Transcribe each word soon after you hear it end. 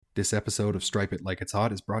This episode of Stripe It Like It's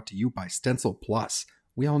Hot is brought to you by Stencil Plus.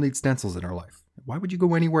 We all need stencils in our life. Why would you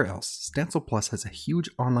go anywhere else? Stencil Plus has a huge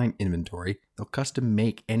online inventory. They'll custom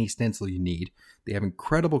make any stencil you need. They have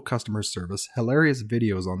incredible customer service, hilarious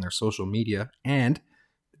videos on their social media, and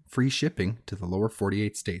free shipping to the lower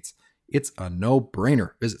 48 states. It's a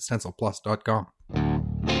no-brainer. Visit stencilplus.com.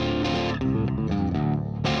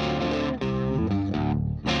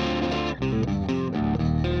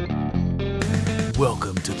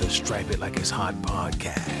 Welcome to the Stripe It Like It's Hot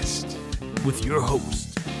podcast with your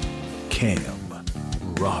host, Cam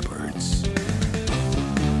Roberts.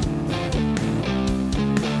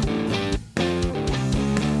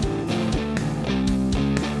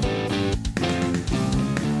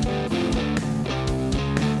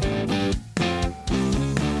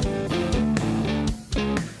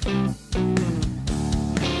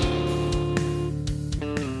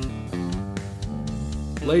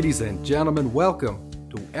 Ladies and gentlemen, welcome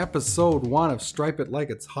to episode 1 of Stripe It Like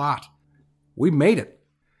It's Hot. We made it.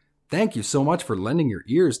 Thank you so much for lending your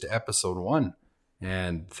ears to episode 1.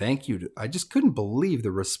 And thank you. I just couldn't believe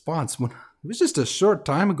the response. When it was just a short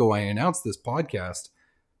time ago I announced this podcast.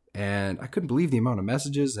 And I couldn't believe the amount of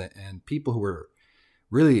messages and people who were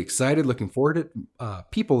really excited, looking forward to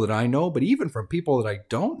it. People that I know, but even from people that I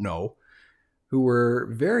don't know, who were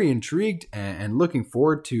very intrigued and looking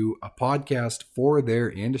forward to a podcast for their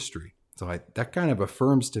industry. So that kind of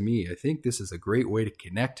affirms to me, I think this is a great way to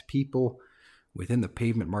connect people within the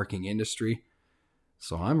pavement marking industry.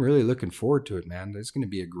 So I'm really looking forward to it, man. There's going to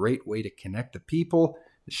be a great way to connect the people,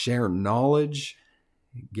 share knowledge,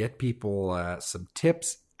 get people some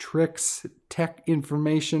tips, tricks, tech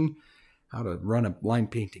information, how to run a line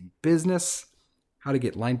painting business, how to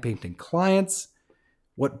get line painting clients,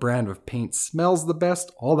 what brand of paint smells the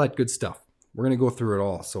best, all that good stuff. We're going to go through it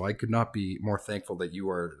all. So I could not be more thankful that you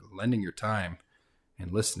are lending your time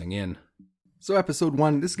and listening in. So episode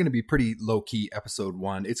 1, this is going to be pretty low-key episode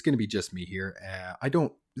 1. It's going to be just me here.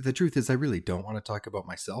 The truth is I really don't want to talk about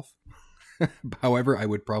myself. However, I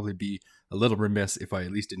would probably be a little remiss if I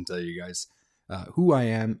at least didn't tell you guys who I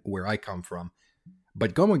am, where I come from.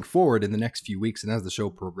 But going forward in the next few weeks and as the show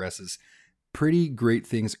progresses, pretty great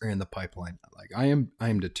things are in the pipeline. Like I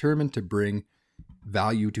am determined to bring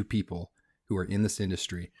value to people who are in this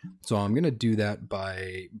industry. So I'm going to do that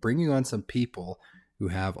by bringing on some people who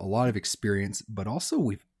have a lot of experience, but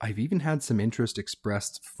also I've even had some interest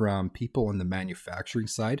expressed from people on the manufacturing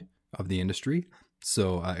side of the industry.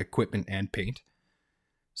 So equipment and paint.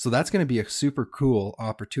 So that's going to be a super cool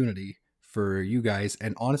opportunity for you guys,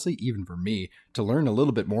 and honestly, even for me, to learn a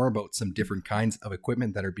little bit more about some different kinds of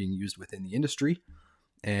equipment that are being used within the industry.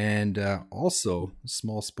 And also,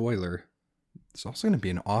 small spoiler, it's also going to be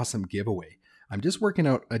an awesome giveaway. I'm just working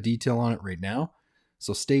out a detail on it right now,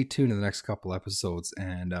 so stay tuned in the next couple episodes,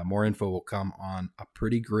 and more info will come on a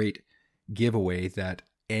pretty great giveaway that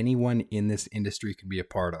anyone in this industry can be a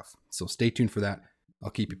part of. So stay tuned for that. I'll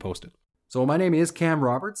keep you posted. So my name is Cam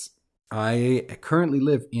Roberts. I currently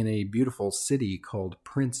live in a beautiful city called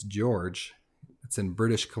Prince George. It's in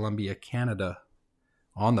British Columbia, Canada,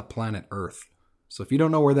 on the planet Earth. So if you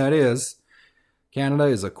don't know where that is, Canada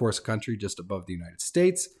is, of course, a country just above the United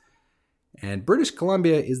States. And British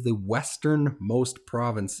Columbia is the westernmost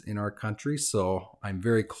province in our country. So I'm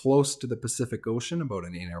very close to the Pacific Ocean, about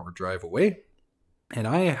an 8-hour drive away. And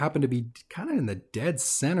I happen to be kind of in the dead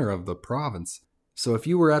center of the province. So if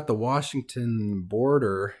you were at the Washington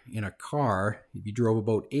border in a car, if you drove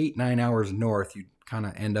about 8-9 hours north, you'd kind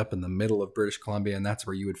of end up in the middle of British Columbia, and that's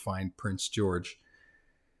where you would find Prince George.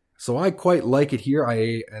 So I quite like it here.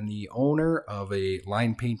 I am the owner of a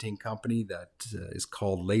line painting company that is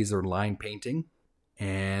called Laser Line Painting.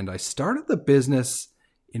 And I started the business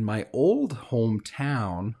in my old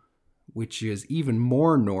hometown, which is even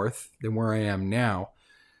more north than where I am now.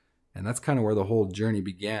 And that's kind of where the whole journey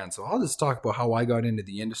began. So I'll just talk about how I got into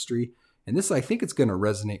the industry. And this, I think it's going to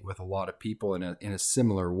resonate with a lot of people in a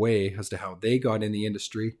similar way as to how they got in the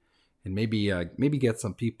industry. And maybe get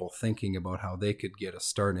some people thinking about how they could get a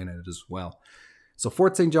start in it as well. So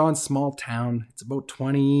Fort St. John, small town. It's about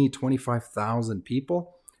 25,000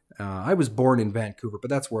 people. I was born in Vancouver, but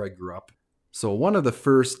that's where I grew up. So one of the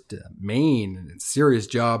first main and serious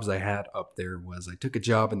jobs I had up there was I took a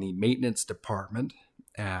job in the maintenance department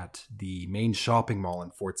at the main shopping mall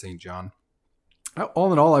in Fort St. John.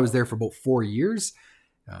 All in all, I was there for about 4 years.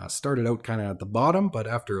 Started out kind of at the bottom, but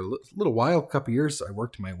after a little while, a couple years, I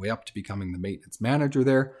worked my way up to becoming the maintenance manager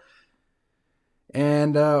there.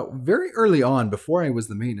 And very early on, before I was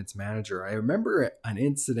the maintenance manager, I remember an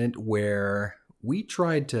incident where we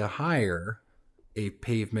tried to hire a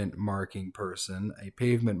pavement marking person, a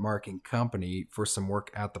pavement marking company for some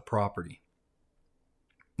work at the property.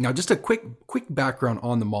 Now, just a quick background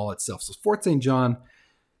on the mall itself. So Fort St. John,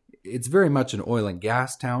 it's very much an oil and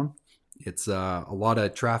gas town. It's a lot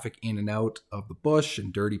of traffic in and out of the bush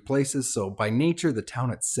and dirty places. So by nature, the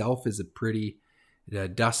town itself is a pretty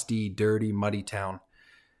dusty, dirty, muddy town.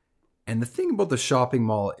 And the thing about the shopping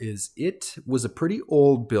mall is it was a pretty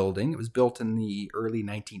old building. It was built in the early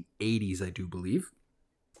 1980s, I do believe.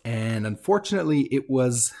 And unfortunately, it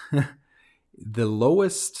was the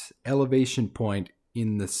lowest elevation point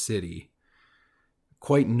in the city,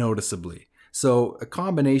 quite noticeably. So a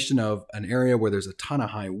combination of an area where there's a ton of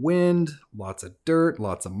high wind, lots of dirt,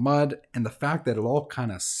 lots of mud, and the fact that it all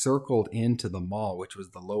kind of circled into the mall, which was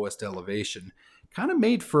the lowest elevation, kind of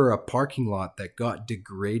made for a parking lot that got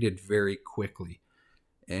degraded very quickly.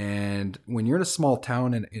 And when you're in a small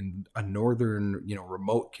town in a northern,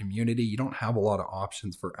 remote community, you don't have a lot of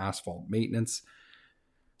options for asphalt maintenance.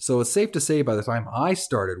 So it's safe to say by the time I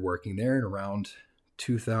started working there in around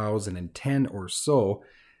 2010 or so,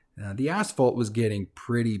 the asphalt was getting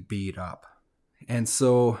pretty beat up. And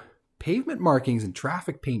so pavement markings and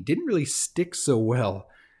traffic paint didn't really stick so well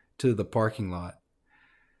to the parking lot.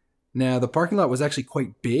 Now, the parking lot was actually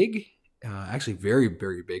quite big, actually very,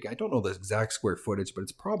 very big. I don't know the exact square footage, but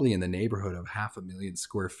it's probably in the neighborhood of 500,000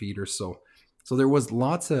 square feet or so. So there was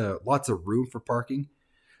lots of room for parking.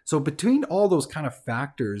 So between all those kind of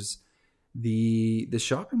factors, the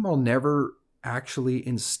shopping mall never actually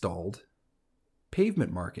installed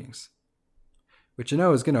pavement markings, which I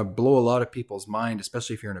know is going to blow a lot of people's mind,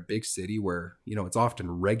 especially if you're in a big city where, it's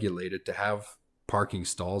often regulated to have parking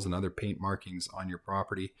stalls and other paint markings on your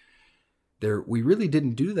property. We really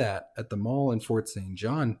didn't do that at the mall in Fort St.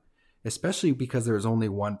 John, especially because there was only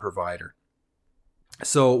one provider.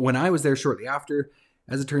 So when I was there shortly after,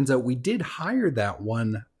 as it turns out, we did hire that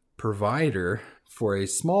one provider for a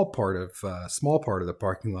small part of the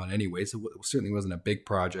parking lot anyway, so it certainly wasn't a big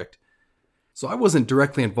project. So I wasn't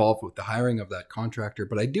directly involved with the hiring of that contractor,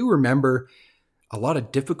 but I do remember a lot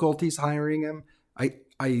of difficulties hiring him.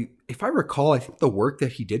 If I recall, I think the work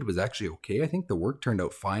that he did was actually okay. I think the work turned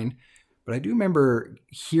out fine, but I do remember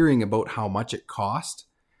hearing about how much it cost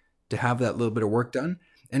to have that little bit of work done.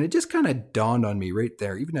 And it just kind of dawned on me right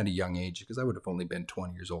there, even at a young age, because I would have only been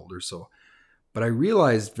 20 years old or so. But I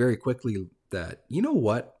realized very quickly that, you know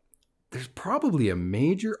what, there's probably a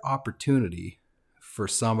major opportunity for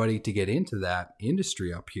somebody to get into that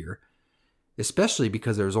industry up here, especially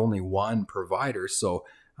because there's only one provider. So,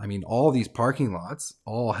 all these parking lots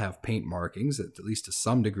all have paint markings, at least to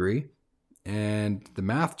some degree. And the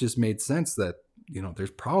math just made sense that,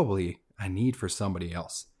 there's probably a need for somebody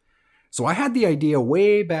else. So I had the idea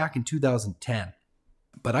way back in 2010,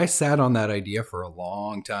 but I sat on that idea for a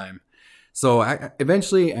long time. So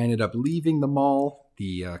eventually I ended up leaving the mall.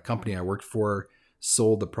 The company I worked for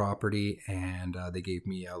sold the property, and they gave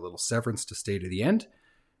me a little severance to stay to the end.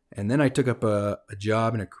 And then I took up a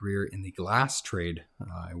job and a career in the glass trade.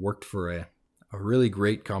 I worked for a really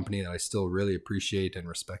great company that I still really appreciate and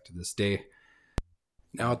respect to this day.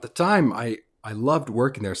 Now, at the time, I loved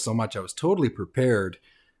working there so much. I was totally prepared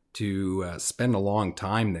to spend a long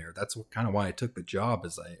time there. That's kind of why I took the job,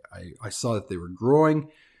 is I saw that they were growing.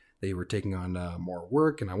 They were taking on more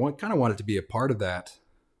work, and I kind of wanted to be a part of that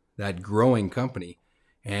growing company.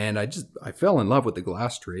 And I fell in love with the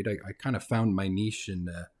glass trade. I kind of found my niche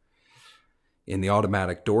in the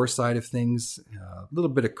automatic door side of things, a little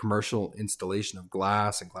bit of commercial installation of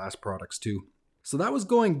glass and glass products too. So that was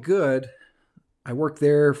going good. I worked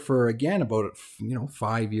there for, again, about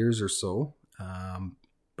 5 years or so.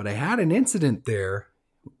 But I had an incident there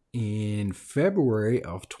in February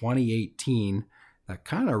of 2018 that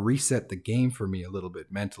kind of reset the game for me a little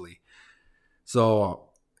bit mentally. So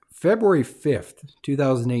February 5th,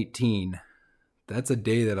 2018, that's a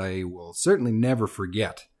day that I will certainly never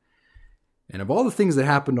forget. And of all the things that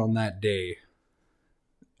happened on that day,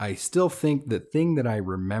 I still think the thing that I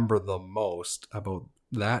remember the most about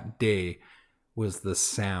that day was the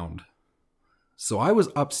sound. So I was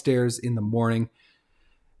upstairs in the morning.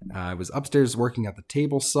 I was upstairs working at the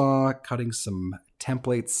table saw, cutting some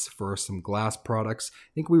templates for some glass products.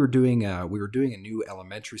 I think we were doing a new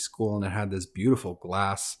elementary school, and it had this beautiful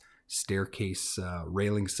glass staircase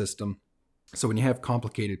railing system. So when you have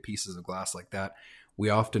complicated pieces of glass like that, we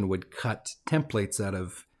often would cut templates out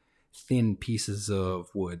of thin pieces of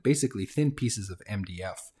wood, basically thin pieces of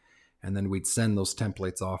MDF. And then we'd send those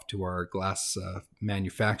templates off to our glass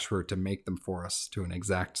manufacturer to make them for us to an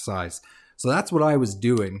exact size. So that's what I was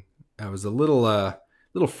doing. I was a little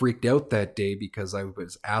freaked out that day because I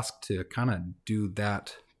was asked to kind of do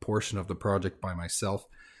that portion of the project by myself.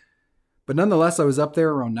 But nonetheless, I was up there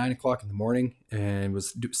around 9 o'clock in the morning and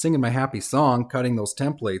was singing my happy song, cutting those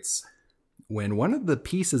templates, when one of the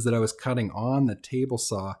pieces that I was cutting on the table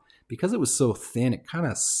saw, because it was so thin, it kind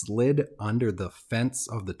of slid under the fence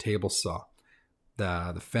of the table saw.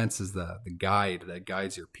 The fence is the guide that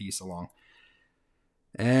guides your piece along.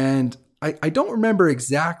 And I don't remember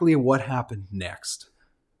exactly what happened next.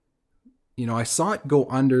 I saw it go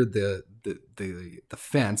under the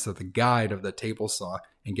fence or the guide of the table saw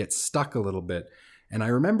and get stuck a little bit. And I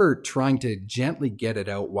remember trying to gently get it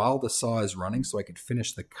out while the saw is running so I could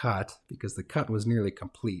finish the cut, because the cut was nearly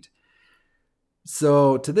complete.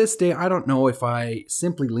 So to this day, I don't know if I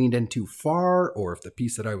simply leaned in too far or if the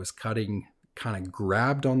piece that I was cutting kind of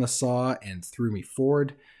grabbed on the saw and threw me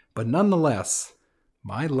forward. But nonetheless,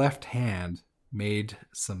 my left hand made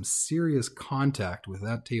some serious contact with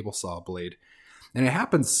that table saw blade. And it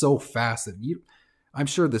happened so fast that I'm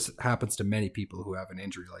sure this happens to many people who have an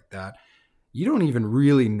injury like that. You don't even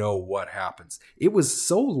really know what happens. It was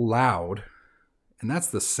so loud, and that's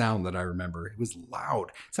the sound that I remember. It was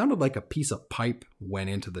loud. It sounded like a piece of pipe went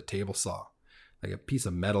into the table saw, like a piece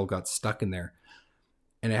of metal got stuck in there.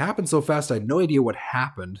 And it happened so fast, I had no idea what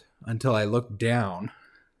happened until I looked down,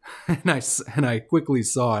 and I quickly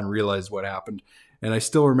saw and realized what happened. And I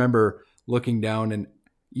still remember looking down, and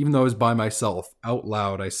even though I was by myself, out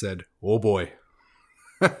loud, I said, "Oh boy."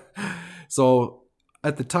 So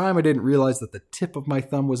at the time, I didn't realize that the tip of my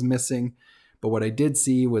thumb was missing, but what I did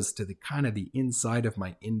see was to the inside of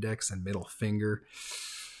my index and middle finger.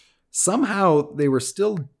 Somehow they were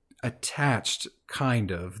still attached, kind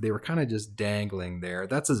of. They were kind of just dangling there.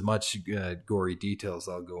 That's as much gory details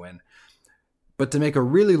I'll go in. But to make a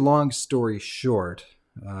really long story short,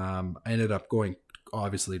 I ended up going,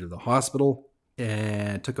 obviously, to the hospital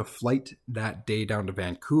and took a flight that day down to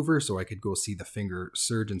Vancouver so I could go see the finger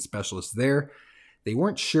surgeon specialist there. They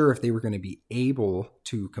weren't sure if they were going to be able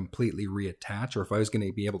to completely reattach or if I was going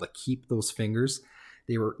to be able to keep those fingers.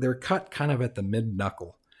 They're cut kind of at the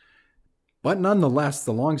mid-knuckle. But nonetheless,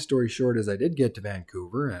 the long story short is I did get to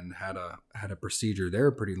Vancouver and had a procedure there,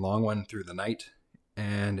 a pretty long one through the night,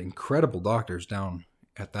 and incredible doctors down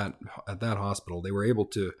at that hospital. They were able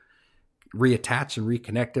to reattach and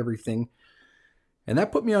reconnect everything. And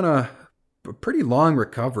that put me on a pretty long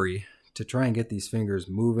recovery to try and get these fingers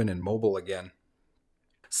moving and mobile again.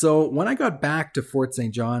 So when I got back to Fort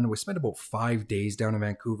St. John, we spent about 5 days down in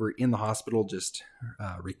Vancouver in the hospital, just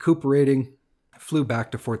recuperating. I flew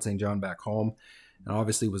back to Fort St. John back home, and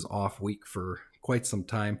obviously was off week for quite some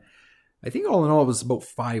time. I think all in all, it was about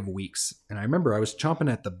 5 weeks. And I remember I was chomping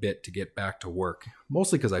at the bit to get back to work,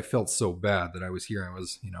 mostly because I felt so bad that I was here. I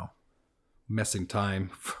was, missing time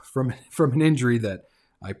from an injury that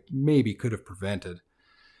I maybe could have prevented.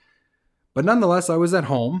 But nonetheless, I was at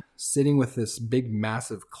home, sitting with this big,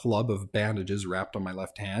 massive club of bandages wrapped on my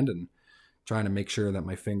left hand and trying to make sure that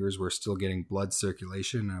my fingers were still getting blood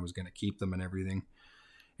circulation and I was going to keep them and everything.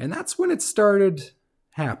 And that's when it started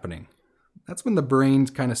happening. That's when the brain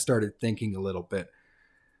kind of started thinking a little bit.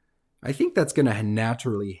 I think that's going to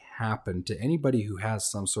naturally happen to anybody who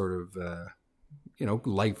has some sort of,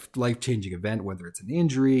 life-changing event, whether it's an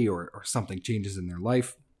injury or something changes in their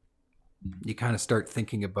life. You kind of start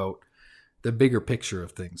thinking about the bigger picture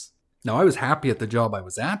of things. Now, I was happy at the job I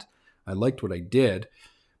was at. I liked what I did,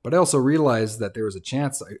 but I also realized that there was a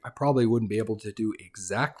chance I probably wouldn't be able to do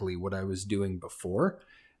exactly what I was doing before.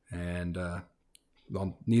 And,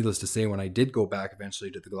 needless to say, when I did go back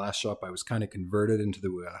eventually to the glass shop, I was kind of converted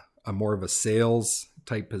into a more of a sales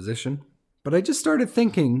type position. But I just started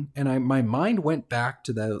thinking, and my mind went back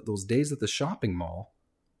to those days at the shopping mall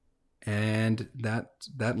and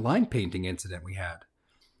that line painting incident we had.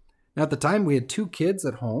 Now, at the time, we had 2 kids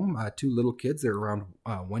at home, 2 little kids. They were around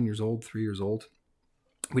 1 year old, 3 years old.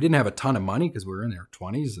 We didn't have a ton of money because we were in our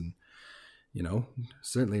 20s and,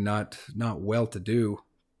 certainly not well-to-do.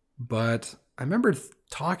 But I remember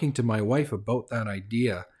talking to my wife about that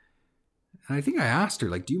idea. And I think I asked her,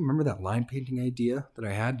 do you remember that line painting idea that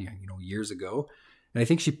I had, years ago? And I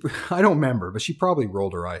think I don't remember, but she probably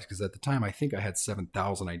rolled her eyes because at the time, I think I had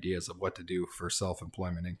 7,000 ideas of what to do for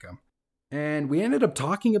self-employment income. And we ended up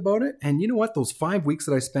talking about it. And you know what? Those 5 weeks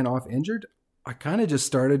that I spent off injured, I kind of just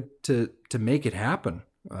started to make it happen.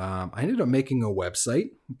 I ended up making a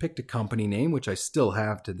website, picked a company name, which I still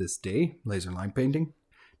have to this day, Laser Line Painting.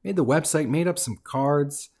 Made the website, made up some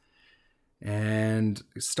cards, and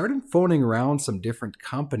started phoning around some different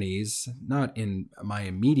companies, not in my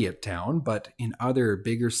immediate town, but in other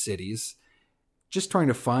bigger cities. Just trying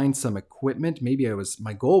to find some equipment.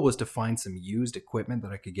 My goal was to find some used equipment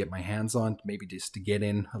that I could get my hands on, maybe just to get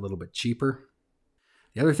in a little bit cheaper.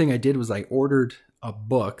 The other thing I did was I ordered a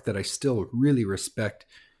book that I still really respect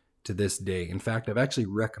to this day. In fact, I've actually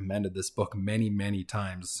recommended this book many, many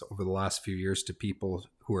times over the last few years to people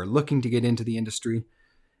who are looking to get into the industry.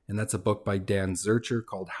 And that's a book by Dan Zurcher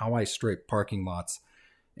called How I Stripe Parking Lots.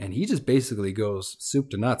 And he just basically goes soup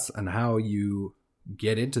to nuts on how you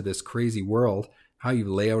get into this crazy world, how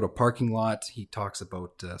you lay out a parking lot. He talks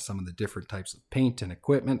about some of the different types of paint and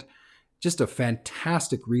equipment. Just a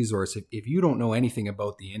fantastic resource. If you don't know anything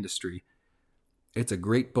about the industry, it's a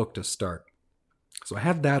great book to start. So I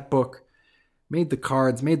had that book, made the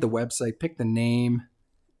cards, made the website, picked the name,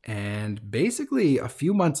 and basically a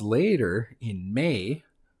few months later, in May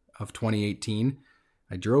of 2018,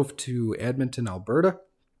 I drove to Edmonton, Alberta,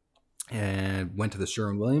 and went to the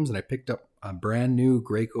Sherwin-Williams, and I picked up a brand new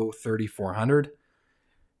Graco 3400.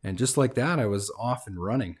 And just like that, I was off and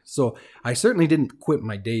running. So I certainly didn't quit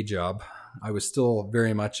my day job. I was still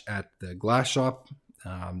very much at the glass shop,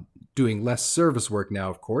 doing less service work now,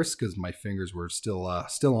 of course, because my fingers were still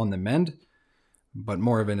on the mend, but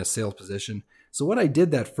more of in a sales position. So what I did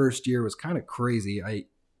that first year was kind of crazy.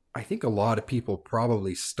 I think a lot of people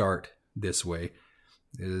probably start this way.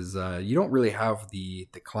 Is you don't really have the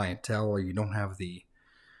clientele, or you don't have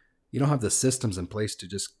the systems in place to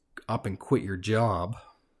just up and quit your job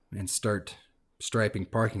and start striping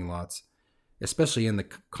parking lots, especially in the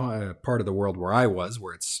part of the world where I was,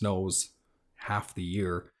 where it snows half the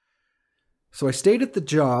year. So I stayed at the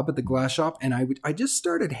job at the glass shop, and I just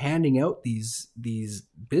started handing out these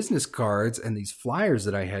business cards and these flyers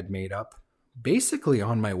that I had made up basically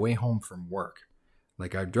on my way home from work.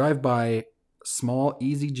 Like I'd drive by small,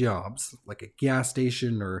 easy jobs like a gas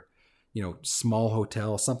station or, small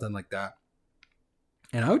hotel, something like that.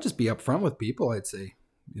 And I would just be upfront with people. I'd say,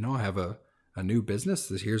 I have a new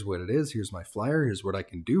business. Here's what it is. Here's my flyer. Here's what I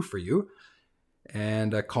can do for you.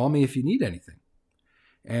 And call me if you need anything.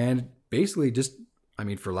 And basically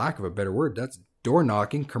for lack of a better word, that's door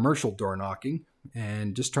knocking, commercial door knocking,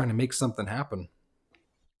 and just trying to make something happen.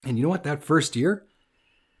 And you know what? That first year,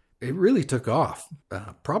 it really took off.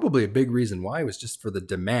 Probably a big reason why was just for the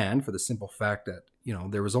demand, for the simple fact that,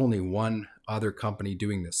 there was only one other company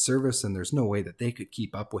doing this service, and there's no way that they could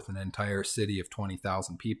keep up with an entire city of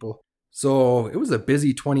 20,000 people. So it was a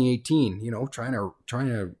busy 2018, trying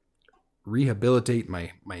to rehabilitate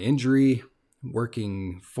my injury,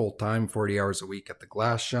 working full time, 40 hours a week at the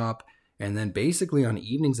glass shop. And then basically on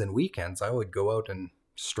evenings and weekends, I would go out and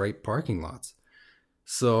stripe parking lots.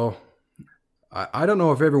 So I don't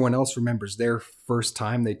know if everyone else remembers their first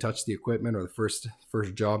time they touched the equipment or the first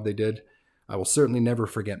job they did. I will certainly never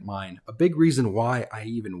forget mine. A big reason why I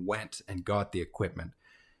even went and got the equipment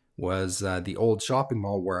was the old shopping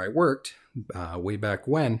mall where I worked way back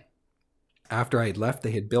when. After I had left,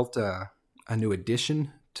 they had built a new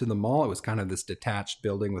addition to the mall. It was kind of this detached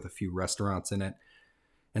building with a few restaurants in it.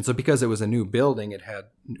 And so because it was a new building, it had,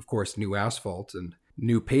 of course, new asphalt and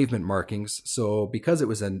new pavement markings. So because it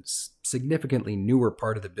was a significantly newer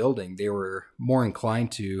part of the building, they were more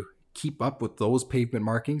inclined to keep up with those pavement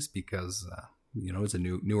markings because, it was a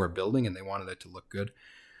newer building and they wanted it to look good.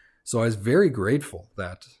 So I was very grateful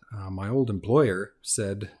that my old employer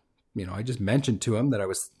said, I just mentioned to him that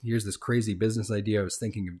here's this crazy business idea I was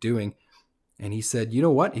thinking of doing. And he said, you know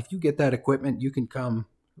what, if you get that equipment, you can come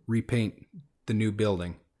repaint the new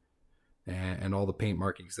building and all the paint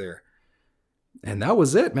markings there. And that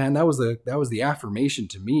was it, man. That was the affirmation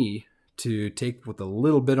to me to take with the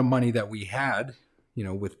little bit of money that we had,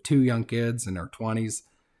 with two young kids in our 20s,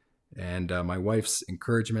 and my wife's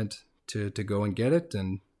encouragement to go and get it,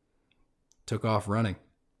 and took off running.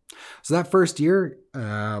 So that first year,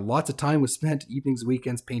 lots of time was spent, evenings,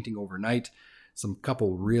 weekends, painting overnight. Some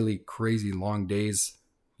couple really crazy long days,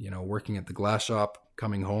 working at the glass shop,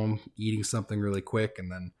 coming home, eating something really quick,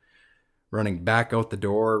 and then running back out the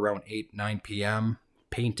door around 8, 9 p.m.,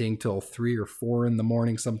 painting till 3 or 4 in the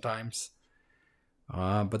morning sometimes.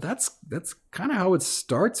 But that's kind of how it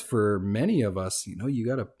starts for many of us. You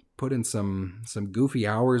got to put in some goofy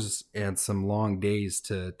hours and some long days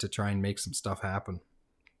to try and make some stuff happen.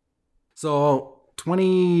 So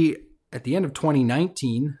at the end of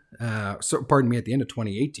 2019, at the end of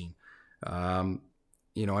 2018,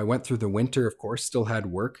 I went through the winter, of course, still had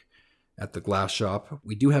work at the glass shop.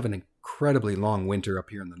 We do have an incredibly long winter up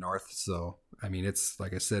here in the north. So, it's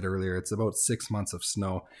like I said earlier, it's about 6 months of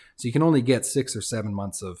snow. So you can only get 6 or 7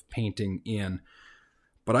 months of painting in.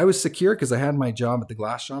 But I was secure because I had my job at the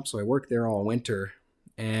glass shop. So I worked there all winter.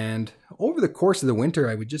 And over the course of the winter,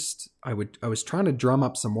 I was trying to drum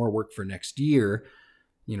up some more work for next year,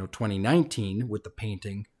 2019 with the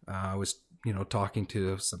painting. I was, talking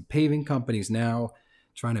to some paving companies now,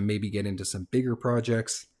 trying to maybe get into some bigger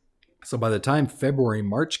projects. So by the time February,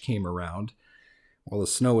 March came around, while the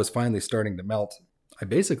snow was finally starting to melt, I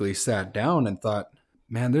basically sat down and thought,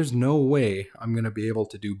 man, there's no way I'm going to be able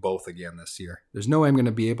to do both again this year. There's no way I'm going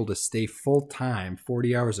to be able to stay full-time,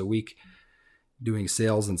 40 hours a week, doing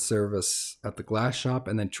sales and service at the glass shop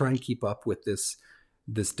and then try and keep up with this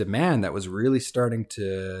demand that was really starting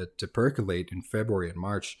to percolate in February and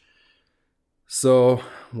March. So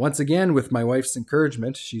once again, with my wife's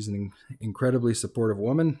encouragement, she's an incredibly supportive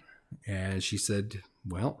woman, and she said,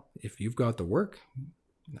 well, if you've got the work,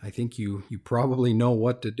 I think you probably know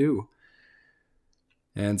what to do.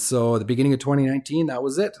 And so at the beginning of 2019, that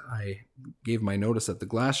was it. I gave my notice at the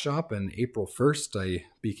glass shop, and April 1st, I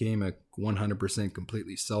became a 100%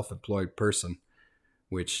 completely self-employed person,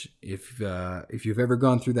 which if you've ever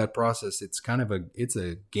gone through that process, it's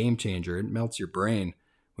a game changer. It melts your brain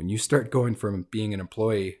when you start going from being an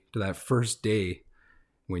employee to that first day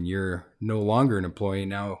when you're no longer an employee.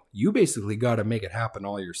 Now you basically got to make it happen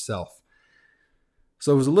all yourself.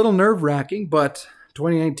 So it was a little nerve-wracking, but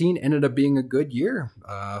 2019 ended up being a good year.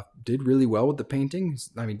 Did really well with the painting.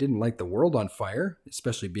 I mean, didn't light the world on fire,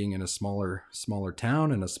 especially being in a smaller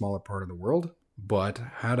town in a smaller part of the world, but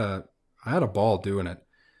I had a ball doing it.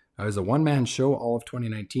 I was a one-man show all of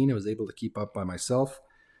 2019. I was able to keep up by myself.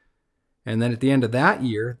 And then at the end of that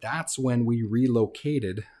year, that's when we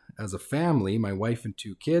relocated as a family, my wife and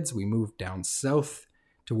 2 kids. We moved down south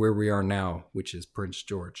to where we are now, which is Prince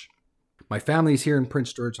George. My family's here in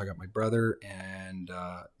Prince George. I got my brother and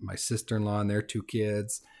my sister-in-law and their 2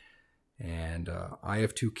 kids. And I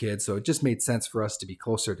have 2 kids. So it just made sense for us to be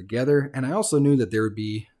closer together. And I also knew that there would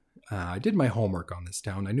be, I did my homework on this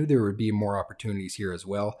town. I knew there would be more opportunities here as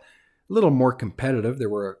well. A little more competitive. There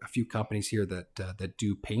were a few companies here that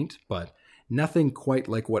do paint, but nothing quite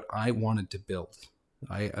like what I wanted to build.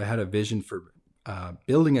 I had a vision for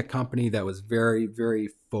building a company that was very, very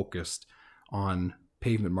focused on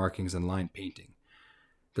pavement markings and line painting.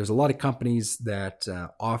 There's a lot of companies that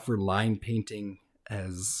offer line painting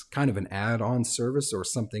as kind of an add-on service or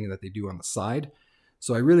something that they do on the side.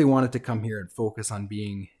 So I really wanted to come here and focus on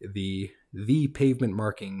being the pavement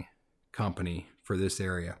marking company for this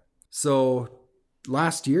area. So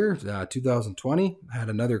last year, 2020, I had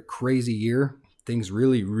another crazy year. Things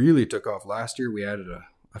really, really took off last year. We added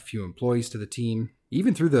a few employees to the team.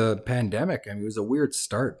 Even through the pandemic, I mean, it was a weird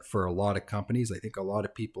start for a lot of companies. I think a lot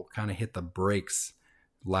of people kind of hit the brakes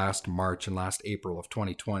last March and last April of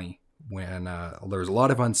 2020 when there was a lot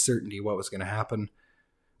of uncertainty what was going to happen,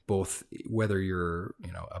 both whether you're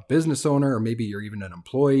a business owner or maybe you're even an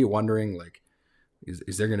employee wondering, like,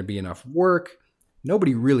 is there going to be enough work?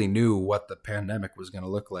 Nobody really knew what the pandemic was going to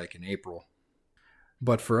look like in April.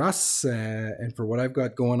 But for us and for what I've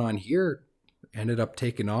got going on here, ended up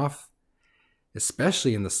taking off,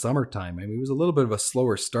 especially in the summertime. I mean, it was a little bit of a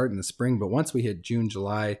slower start in the spring, but once we hit June,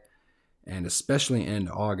 July, and especially in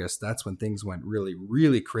August, that's when things went really,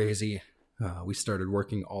 really crazy. We started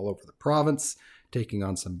working all over the province, taking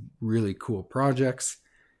on some really cool projects.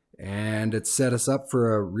 And it set us up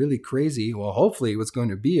for a really crazy, well, hopefully it was going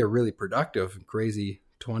to be a really productive and crazy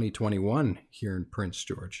 2021 here in Prince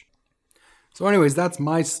George. So anyways, that's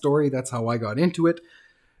my story. That's how I got into it.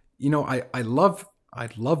 I love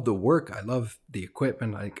the work. I love the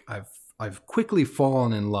equipment. I've quickly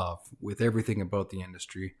fallen in love with everything about the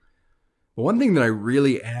industry. But one thing that I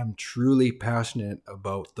really am truly passionate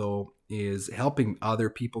about, though, is helping other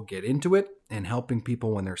people get into it and helping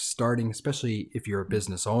people when they're starting, especially if you're a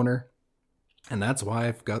business owner. And that's why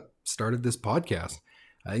I've started this podcast.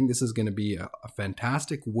 I think this is going to be a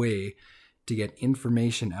fantastic way to get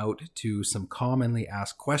information out to some commonly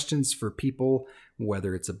asked questions for people,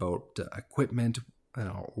 whether it's about equipment,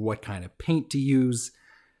 what kind of paint to use,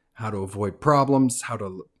 how to avoid problems, how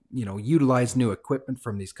to utilize new equipment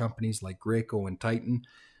from these companies like Graco and Titan.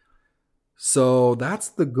 So that's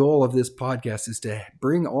the goal of this podcast, is to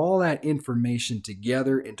bring all that information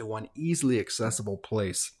together into one easily accessible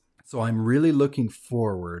place. So I'm really looking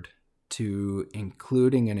forward to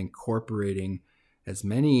including and incorporating as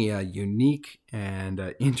many unique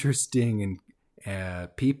and interesting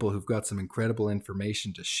and people who've got some incredible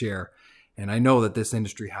information to share. And I know that this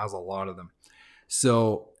industry has a lot of them.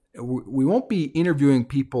 So we won't be interviewing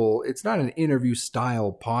people. It's not an interview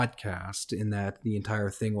style podcast in that the entire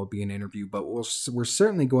thing will be an interview, but we're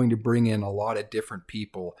certainly going to bring in a lot of different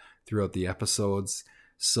people throughout the episodes.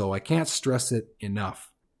 So I can't stress it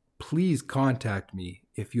enough. Please contact me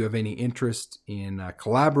if you have any interest in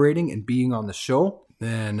collaborating and being on the show.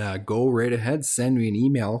 Then go right ahead. Send me an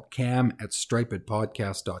email,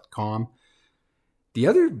 cam@stripedpodcast.com. The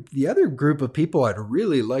other group of people I'd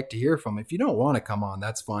really like to hear from, if you don't want to come on,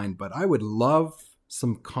 that's fine, but I would love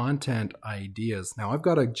some content ideas. Now, I've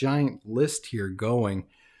got a giant list here going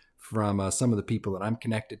from some of the people that I'm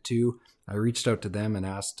connected to. I reached out to them and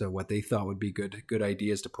asked what they thought would be good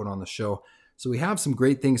ideas to put on the show. So we have some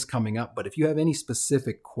great things coming up, but if you have any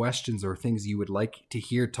specific questions or things you would like to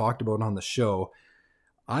hear talked about on the show,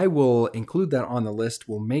 I will include that on the list.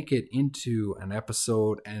 We'll make it into an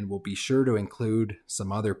episode, and we'll be sure to include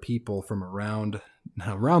some other people from around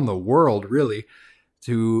the world, really,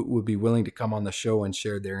 who would be willing to come on the show and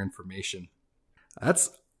share their information.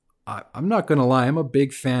 I'm not going to lie, I'm a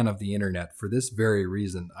big fan of the internet for this very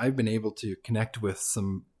reason. I've been able to connect with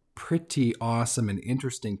some pretty awesome and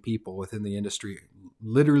interesting people within the industry,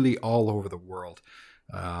 literally all over the world.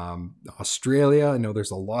 Australia, I know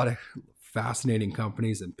there's a lot of fascinating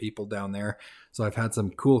companies and people down there. So I've had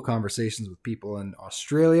some cool conversations with people in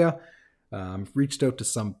Australia. Reached out to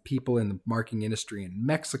some people in the marketing industry in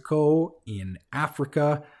Mexico, in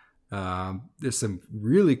Africa. There's some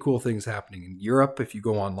really cool things happening in Europe. If you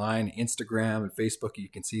go online, Instagram and Facebook, you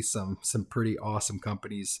can see some pretty awesome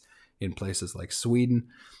companies in places like Sweden.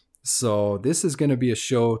 So this is going to be a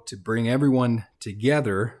show to bring everyone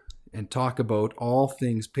together and talk about all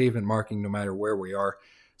things pavement marking, no matter where we are.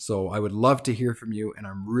 So I would love to hear from you, and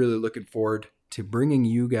I'm really looking forward to bringing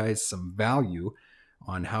you guys some value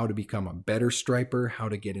on how to become a better striper, how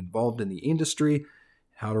to get involved in the industry,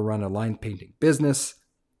 how to run a line painting business,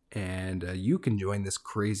 and you can join this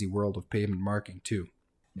crazy world of pavement marking too.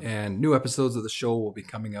 And new episodes of the show will be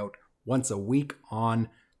coming out once a week on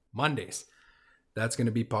Mondays. That's going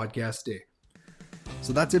to be podcast day.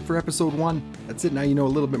 So that's it for episode 1. That's it. Now you know a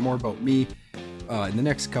little bit more about me. In the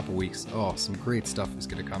next couple weeks, some great stuff is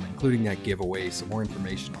going to come, including that giveaway. Some more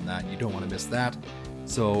information on that. You don't want to miss that.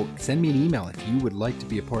 So send me an email if you would like to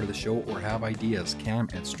be a part of the show or have ideas.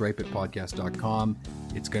 Cam@stripeitpodcast.com.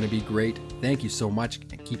 It's going to be great. Thank you so much,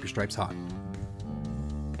 and keep your stripes hot.